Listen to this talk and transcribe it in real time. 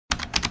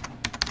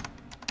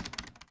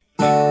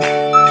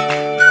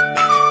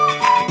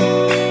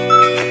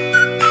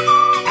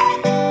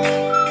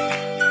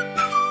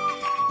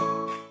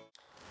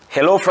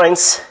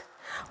friends,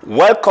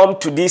 welcome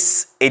to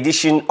this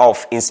edition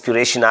of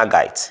Inspirational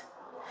Guide.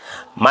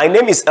 My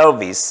name is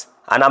Elvis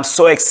and I'm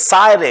so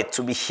excited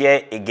to be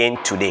here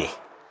again today.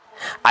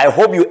 I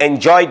hope you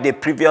enjoyed the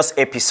previous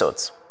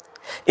episodes.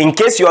 In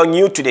case you are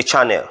new to the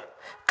channel,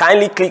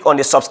 kindly click on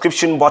the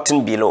subscription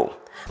button below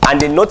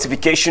and the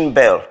notification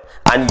bell,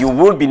 and you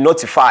will be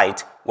notified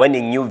when a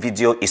new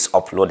video is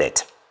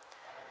uploaded.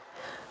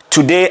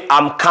 Today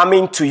I'm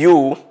coming to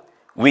you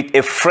with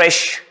a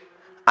fresh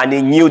and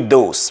a new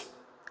dose.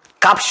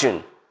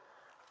 Caption: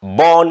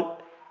 Born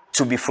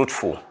to be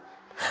Fruitful.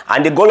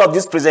 And the goal of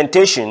this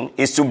presentation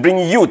is to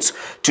bring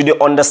youth to the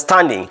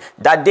understanding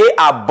that they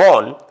are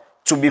born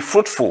to be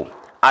fruitful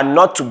and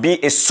not to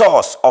be a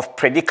source of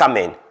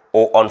predicament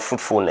or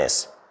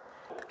unfruitfulness.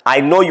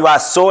 I know you are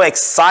so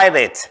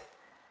excited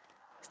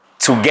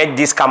to get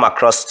this come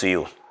across to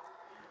you.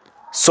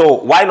 So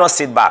why not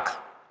sit back,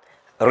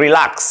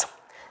 relax,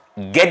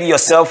 get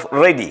yourself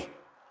ready,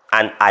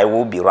 and I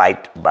will be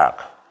right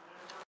back.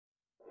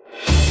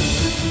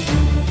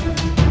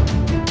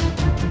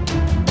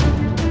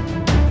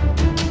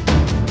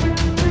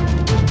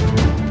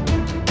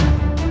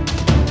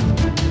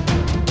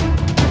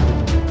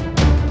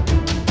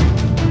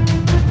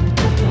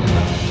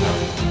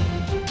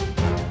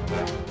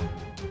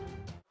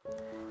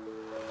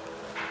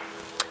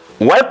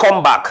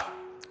 Welcome back.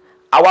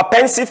 Our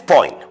pensive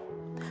point: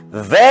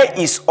 there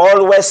is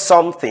always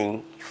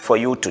something for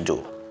you to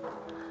do,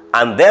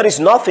 and there is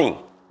nothing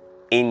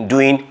in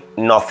doing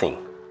nothing.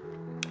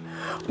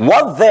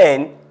 What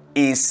then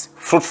is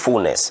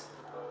fruitfulness?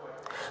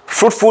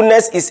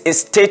 Fruitfulness is a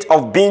state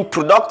of being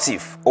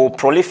productive or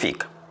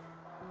prolific.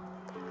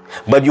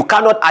 But you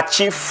cannot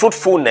achieve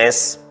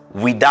fruitfulness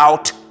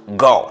without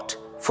God,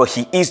 for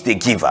He is the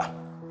giver.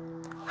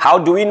 How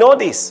do we know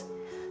this?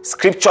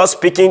 Scripture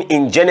speaking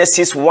in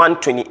Genesis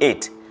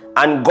 1:28,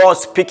 and God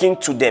speaking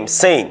to them,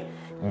 saying,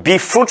 "Be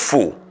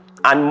fruitful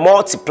and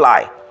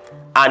multiply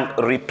and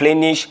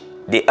replenish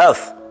the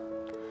earth."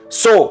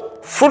 So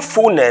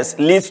fruitfulness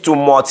leads to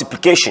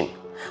multiplication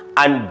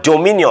and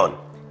dominion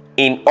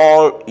in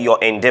all your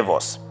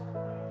endeavors.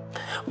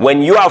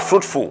 When you are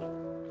fruitful,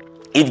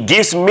 it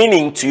gives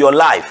meaning to your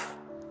life,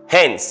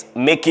 hence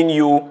making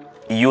you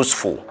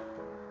useful.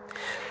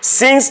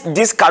 Since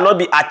this cannot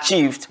be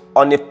achieved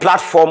on a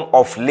platform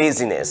of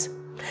laziness,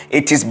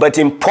 it is but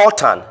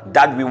important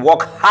that we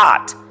work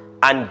hard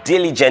and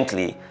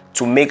diligently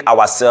to make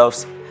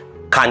ourselves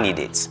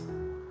candidates.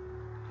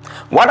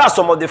 What are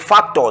some of the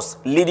factors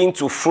leading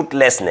to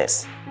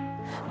fruitlessness?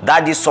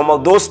 That is some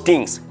of those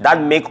things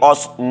that make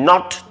us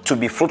not to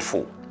be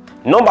fruitful.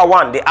 Number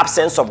one, the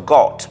absence of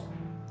God.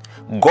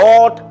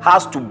 God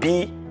has to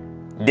be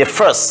the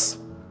first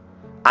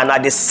and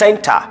at the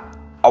center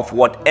of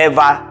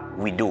whatever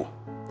we do.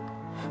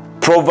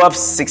 Proverbs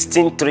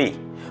 16:3,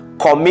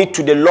 commit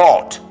to the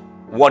Lord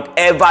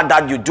whatever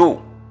that you do,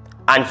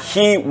 and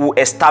He will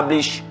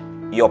establish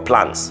your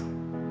plans.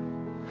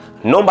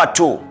 Number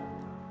two,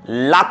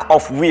 lack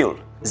of will,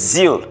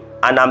 zeal,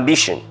 and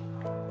ambition.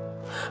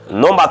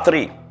 Number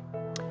three,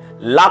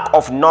 lack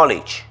of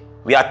knowledge.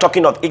 We are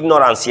talking of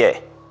ignorance here.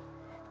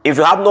 If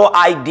you have no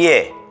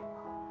idea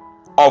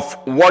of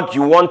what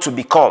you want to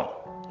become,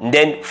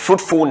 then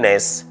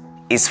fruitfulness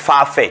is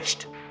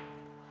far-fetched.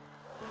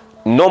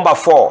 Number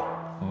four,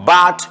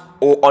 bad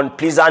or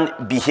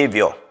unpleasant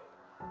behavior.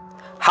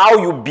 How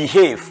you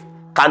behave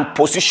can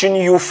position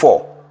you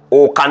for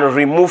or can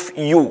remove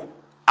you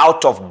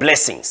out of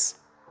blessings.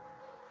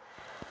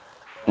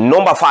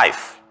 Number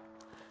five,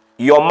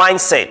 your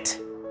mindset.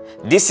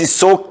 This is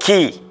so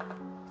key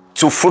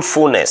to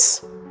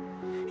fruitfulness.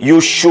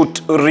 You should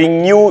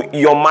renew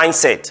your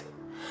mindset.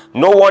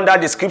 No wonder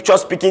the scripture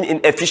speaking in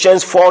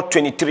Ephesians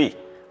 4:23,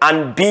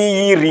 and be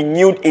ye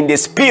renewed in the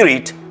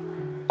spirit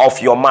of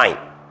your mind.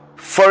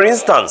 For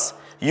instance,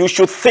 you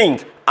should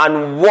think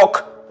and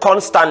work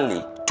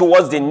constantly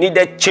towards the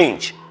needed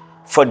change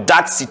for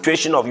that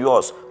situation of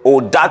yours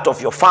or that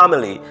of your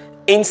family,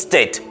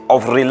 instead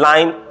of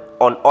relying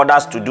on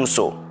others to do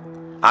so.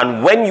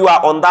 And when you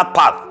are on that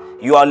path,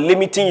 you are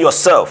limiting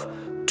yourself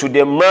to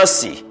the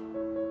mercy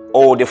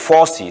or the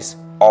forces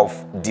of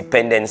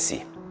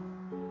dependency.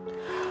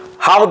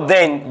 How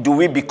then do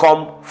we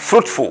become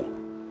fruitful?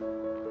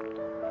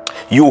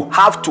 You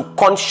have to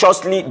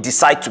consciously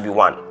decide to be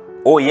one.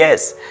 Oh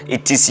yes,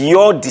 it is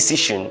your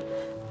decision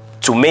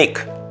to make.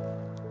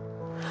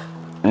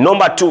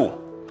 Number two,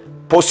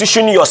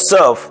 position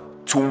yourself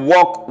to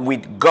walk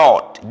with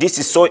God. This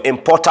is so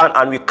important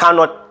and we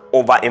cannot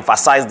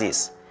overemphasize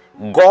this.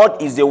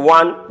 God is the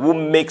one who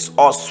makes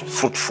us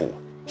fruitful.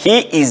 He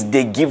is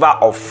the giver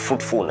of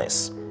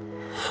fruitfulness.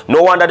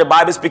 No wonder the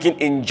Bible speaking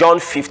in John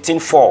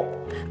 15:4,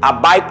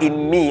 abide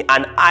in me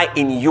and I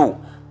in you.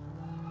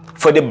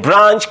 For the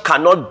branch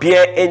cannot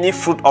bear any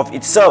fruit of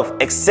itself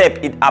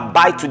except it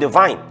abide to the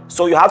vine.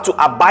 So you have to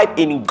abide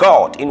in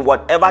God in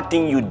whatever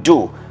thing you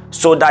do,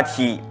 so that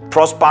He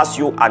prospers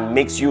you and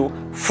makes you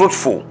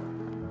fruitful.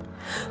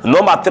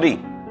 Number three,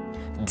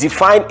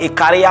 define a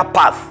career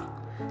path.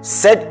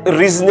 Set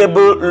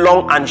reasonable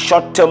long and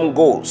short-term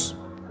goals.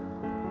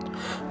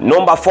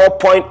 Number 4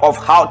 point of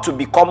how to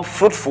become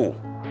fruitful.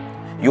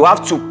 You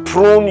have to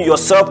prune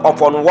yourself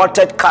of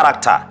unwanted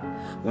character.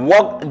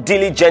 Work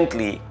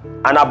diligently,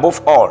 and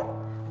above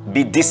all,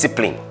 be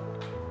disciplined.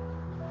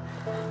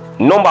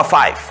 Number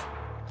 5,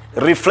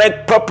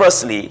 reflect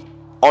purposely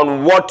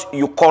on what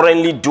you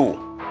currently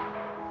do,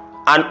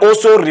 and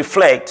also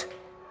reflect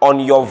on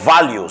your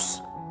values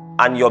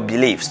and your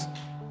beliefs.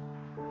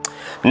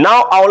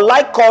 Now, I would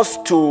like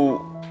us to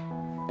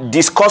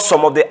discuss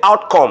some of the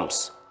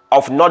outcomes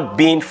of not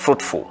being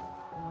fruitful.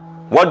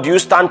 What do you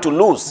stand to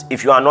lose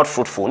if you are not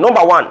fruitful?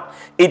 Number 1,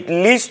 it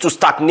leads to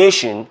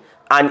stagnation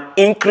and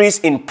increase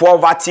in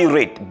poverty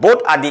rate,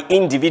 both at the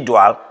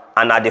individual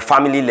and at the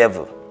family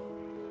level.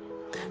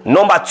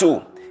 Number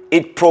 2,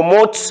 it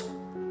promotes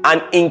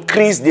and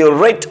increases the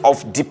rate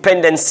of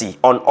dependency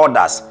on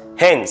others,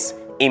 hence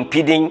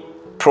impeding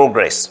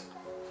progress.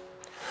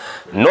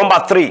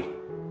 Number 3,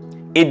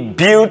 it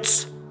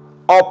builds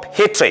up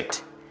hatred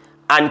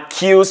and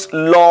kills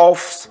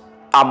love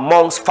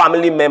amongst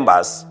family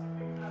members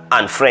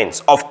and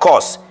friends. Of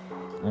course,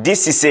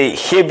 this is a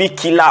heavy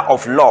killer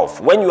of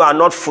love. When you are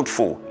not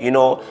fruitful,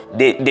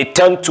 they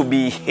tend to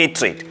be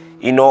hatred,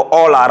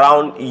 all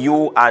around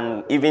you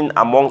and even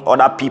among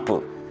other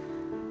people.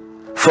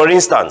 For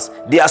instance,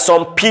 there are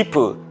some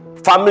people,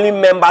 family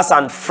members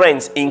and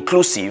friends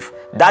inclusive,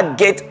 that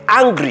get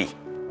angry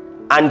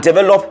and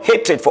develop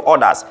hatred for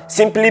others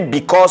simply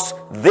because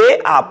they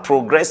are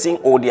progressing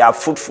or they are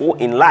fruitful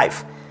in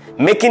life,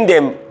 making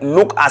them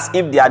look as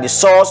if they are the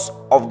source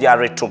of their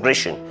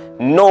retrogression.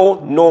 No,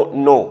 no,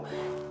 no.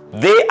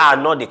 They are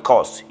not the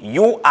cause.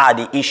 You are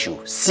the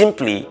issue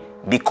simply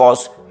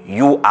because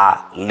you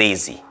are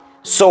lazy.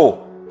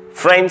 So,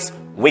 friends,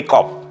 wake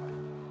up.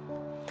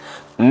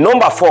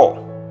 Number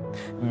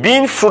 4,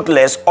 being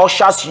fruitless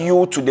ushers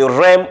you to the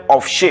realm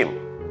of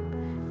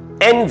shame,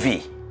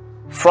 envy,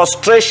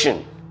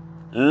 frustration,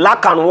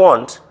 lack and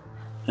want,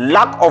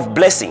 lack of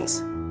blessings,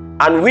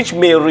 and which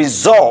may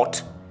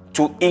result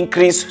to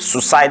increase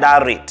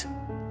suicidal rate.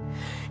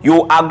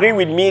 You agree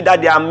with me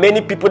that there are many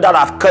people that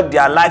have cut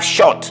their life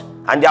short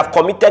and they have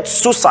committed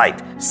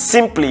suicide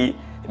simply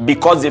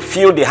because they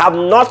feel they have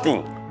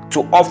nothing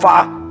to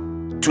offer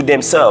to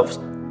themselves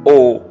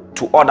or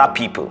to other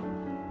people.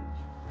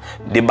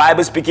 The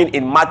Bible speaking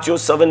in Matthew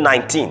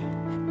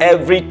 7:19,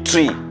 every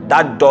tree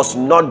that does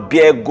not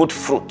bear good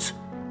fruit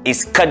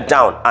is cut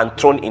down and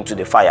thrown into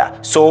the fire.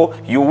 So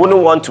you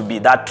wouldn't want to be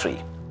that tree.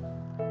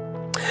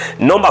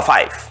 Number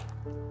 5,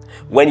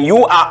 when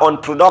you are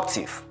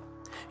unproductive,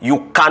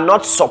 you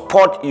cannot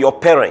support your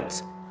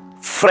parents,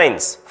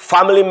 friends,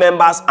 family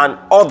members, and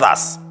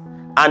others,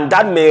 and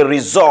that may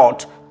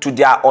result to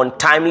their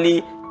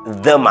untimely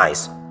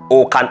demise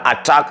or can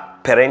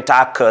attract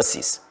parental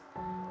curses.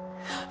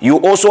 You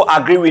also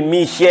agree with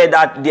me here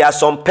that there are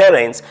some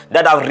parents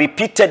that have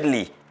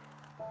repeatedly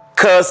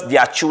cursed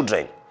their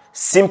children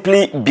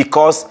simply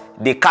because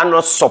they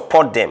cannot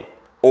support them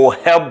or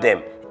help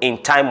them in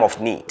time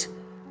of need.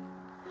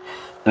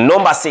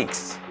 Number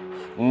 6,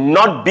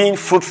 not being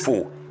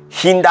fruitful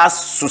hinders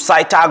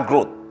societal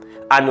growth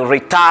and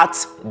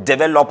retards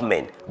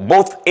development,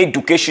 both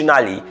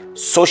educationally,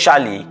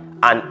 socially,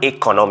 and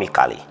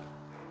economically.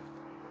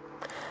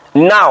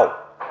 Now,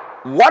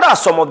 what are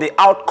some of the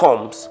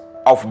outcomes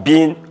of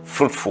being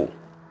fruitful?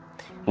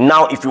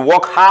 Now, if you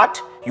work hard,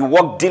 you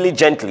work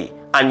diligently,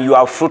 and you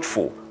are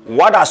fruitful,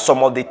 what are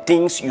some of the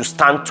things you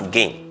stand to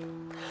gain?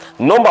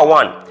 Number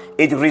 1,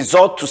 it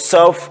results to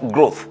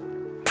self-growth,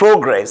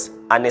 progress,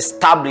 and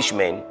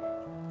establishment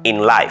in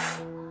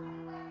life.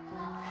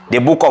 The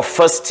book of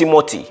 1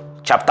 Timothy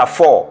chapter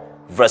 4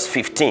 verse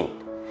 15.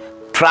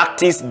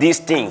 Practice these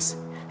things,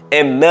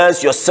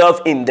 immerse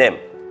yourself in them,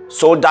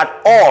 so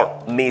that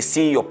all may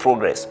see your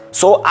progress.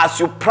 So as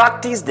you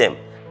practice them,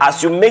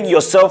 as you make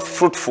yourself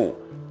fruitful,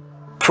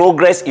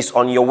 progress is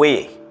on your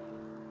way.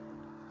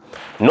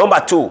 Number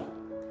 2,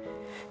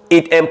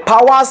 it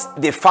empowers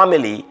the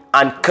family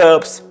and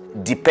curbs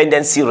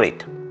dependency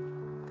rate,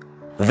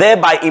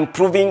 thereby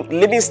improving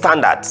living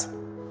standards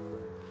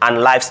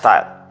and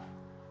lifestyle.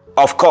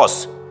 Of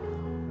course,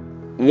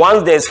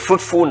 once there's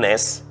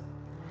fruitfulness,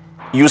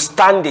 you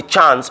stand the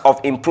chance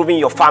of improving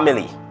your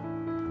family.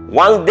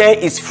 Once there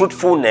is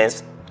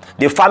fruitfulness,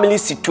 the family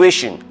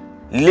situation,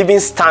 living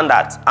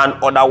standards, and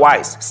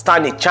otherwise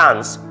stand a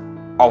chance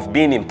of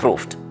being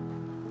improved.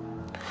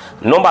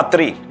 Number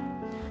 3,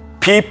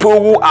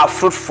 people who are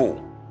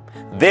fruitful,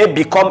 they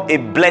become a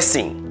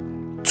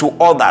blessing to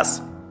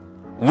others,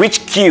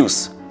 which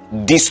kills,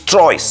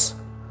 destroys,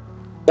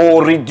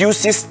 or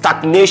reduces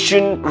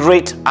stagnation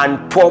rate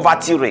and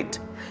poverty rate,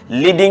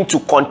 leading to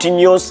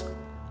continuous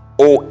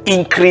or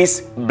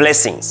increased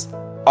blessings.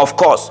 Of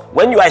course,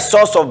 when you are a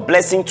source of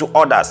blessing to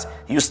others,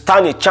 you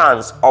stand a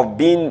chance of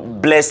being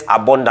blessed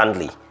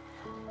abundantly.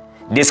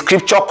 The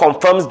scripture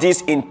confirms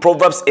this in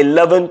Proverbs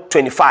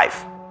 11:25.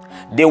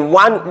 The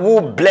one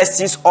who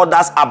blesses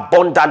others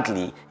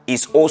abundantly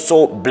is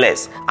also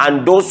blessed,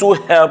 and those who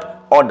help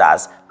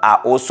others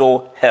are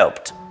also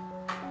helped.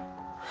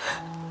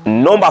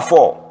 Number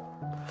 4,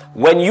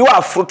 when you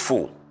are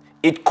fruitful,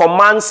 it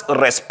commands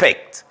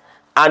respect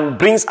and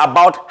brings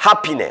about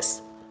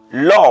happiness,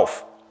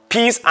 love,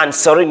 peace, and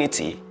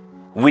serenity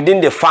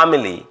within the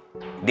family,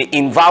 the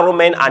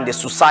environment, and the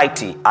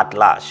society at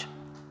large.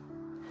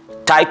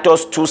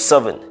 Titus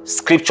 2:7,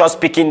 scripture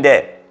speaking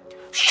there.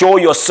 Show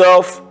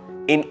yourself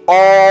in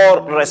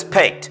all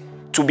respect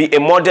to be a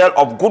model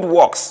of good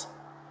works,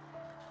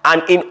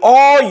 and in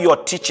all your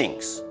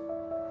teachings,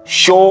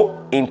 show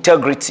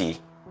integrity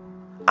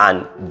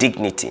and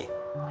dignity.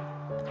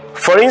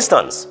 For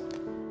instance,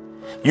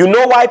 you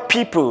know why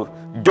people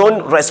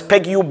don't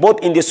respect you both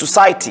in the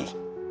society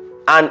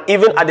and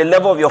even at the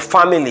level of your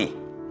family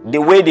the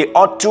way they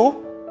ought to?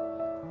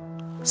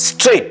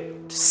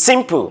 Straight,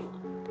 simple.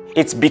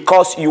 It's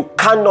because you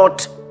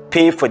cannot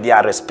pay for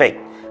their respect,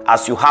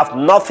 as you have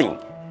nothing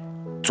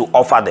to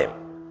offer them.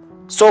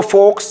 So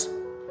folks,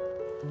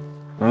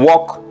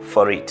 work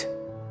for it.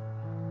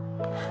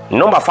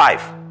 Number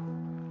 5,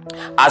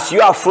 as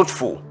you are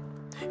fruitful,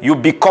 you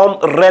become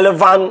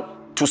relevant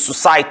to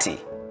society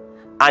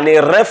and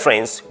a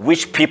reference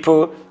which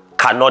people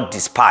cannot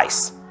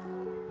despise.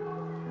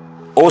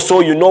 Also,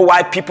 you know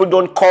why people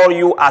don't call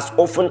you as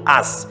often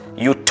as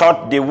you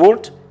thought they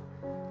would?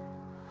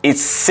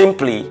 It's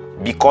simply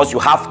because you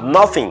have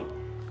nothing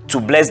to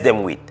bless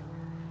them with.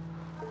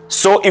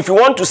 So if you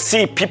want to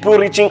see people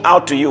reaching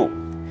out to you,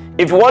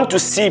 if you want to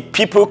see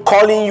people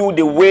calling you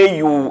the way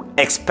you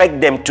expect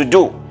them to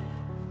do,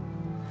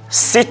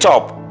 sit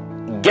up,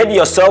 get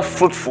yourself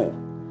fruitful,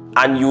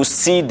 and you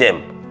see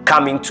them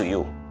coming to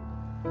you.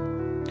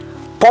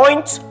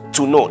 Point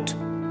to note: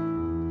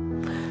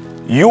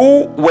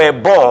 you were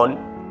born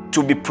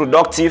to be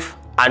productive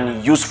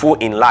and useful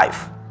in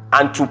life,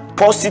 and to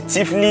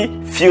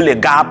positively fill a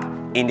gap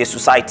in the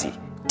society.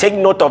 Take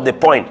note of the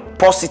point,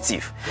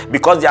 positive,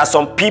 because there are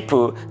some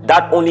people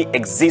that only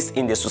exist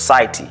in the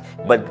society,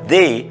 but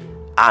they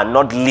are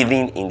not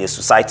living in the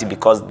society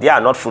because they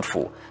are not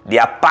fruitful.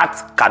 Their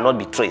path cannot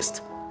be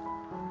traced.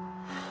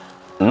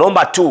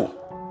 Number 2,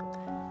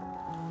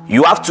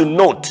 you have to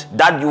note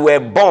that you were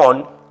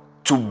born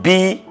to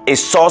be a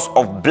source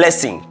of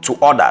blessing to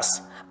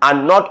others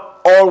and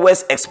not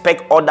always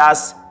expect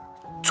others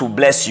to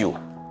bless you.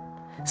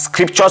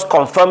 Scriptures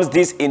confirms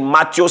this in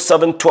Matthew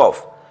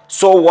 7:12.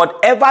 So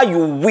whatever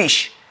you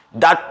wish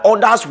that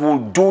others will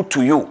do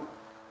to you,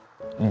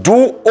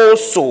 do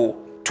also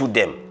to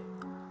them.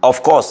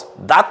 Of course,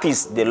 that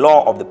is the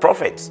law of the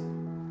prophets.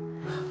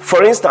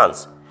 For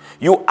instance,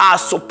 you are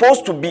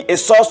supposed to be a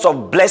source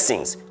of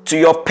blessings to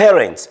your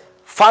parents,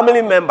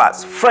 family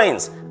members,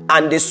 friends,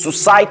 and the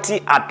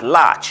society at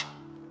large,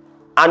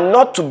 and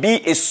not to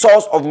be a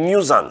source of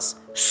nuisance,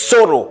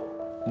 sorrow,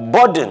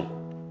 burden,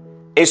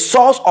 a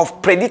source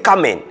of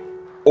predicament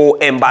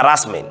or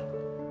embarrassment.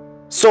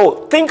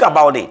 So think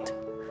about it.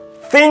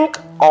 Think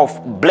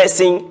of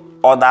blessing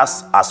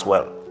others as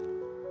well.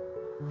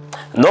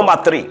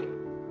 Number 3,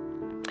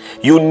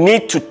 you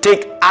need to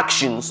take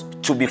actions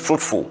to be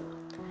fruitful.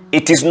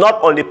 It is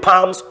not on the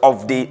palms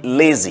of the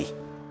lazy.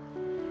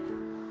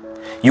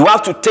 You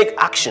have to take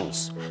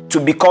actions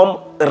to become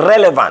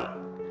relevant,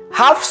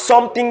 have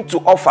something to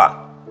offer,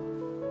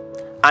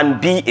 and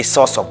be a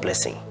source of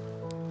blessing.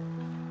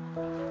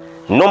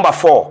 Number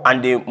 4,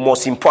 and the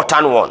most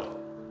important one,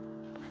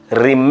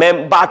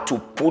 remember to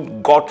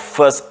put God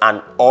first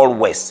and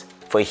always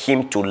for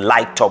Him to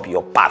light up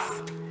your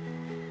path.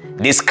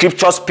 The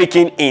scripture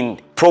speaking in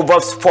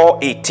Proverbs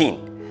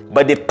 4:18,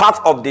 but the path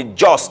of the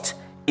just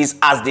is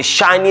as the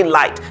shining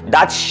light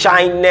that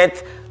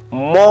shineth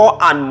more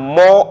and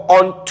more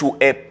unto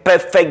a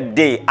perfect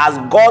day. As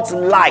God's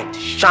light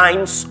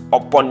shines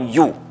upon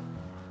you,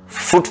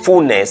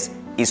 fruitfulness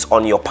is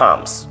on your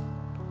palms.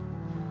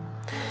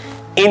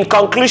 In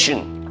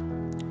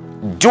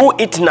conclusion, do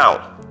it now.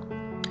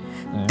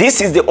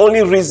 This is the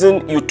only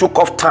reason you took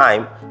off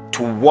time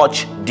to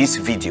watch this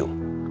video.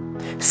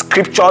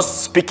 Scriptures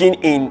speaking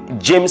in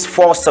James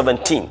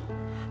 4:17.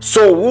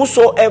 So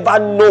whosoever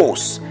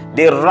knows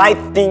the right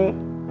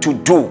thing to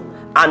do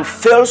and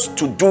fails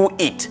to do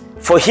it,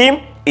 for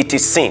him it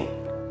is sin.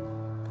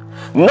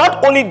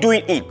 Not only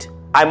doing it,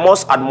 I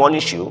must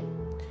admonish you,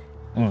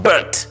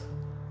 but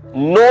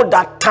know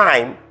that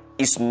time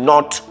is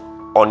not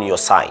on your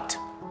side.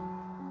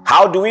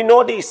 How do we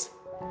know this?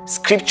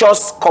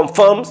 Scriptures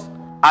confirms,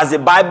 as the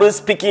Bible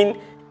speaking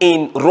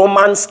in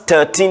Romans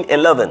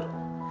 13:11,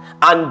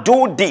 and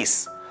do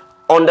this,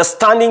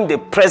 understanding the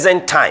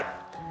present time,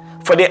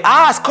 for the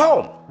hour has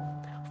come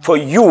for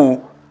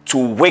you to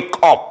wake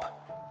up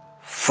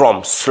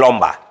from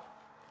slumber.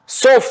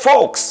 So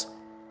folks,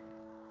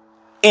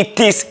 it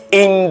is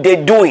in the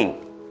doing.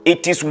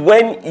 It is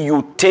when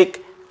you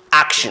take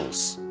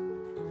actions.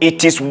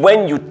 It is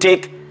when you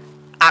take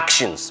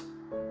actions.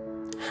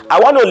 I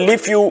want to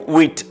leave you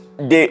with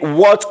the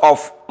words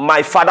of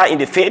my father in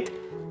the faith,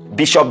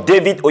 Bishop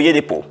David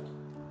Oyedepo,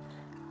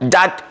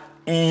 that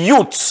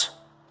youth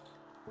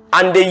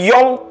and the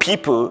young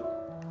people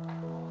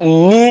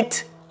need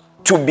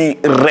to be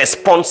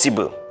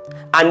responsible,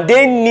 and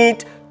they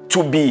need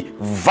to be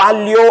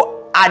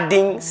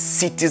value-adding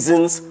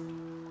citizens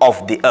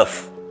of the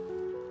earth.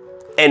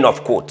 End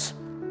of quote.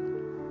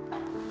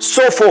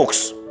 So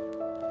folks,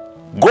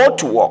 go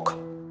to work.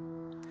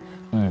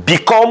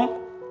 Become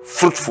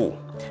fruitful.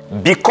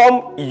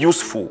 Become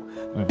useful.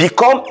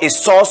 Become a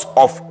source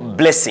of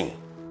blessing.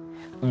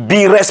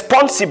 Be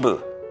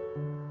responsible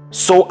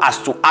so as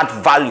to add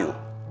value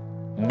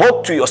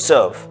both to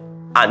yourself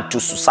and to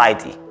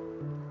society.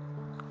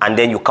 And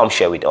then you come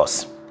share with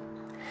us.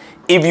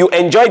 If you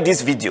enjoyed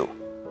this video,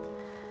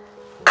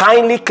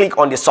 kindly click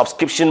on the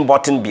subscription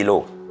button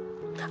below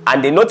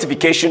and the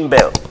notification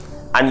bell,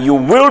 and you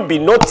will be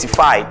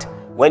notified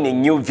when a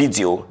new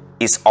video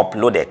is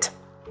uploaded.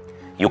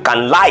 You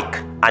can like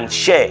and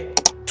share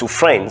to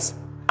friends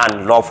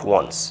and loved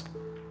ones.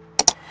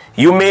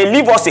 You may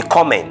leave us a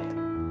comment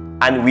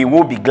and we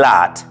will be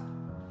glad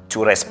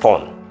to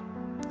respond.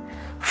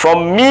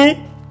 From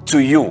me to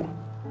you,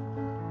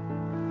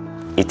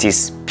 it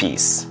is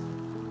peace.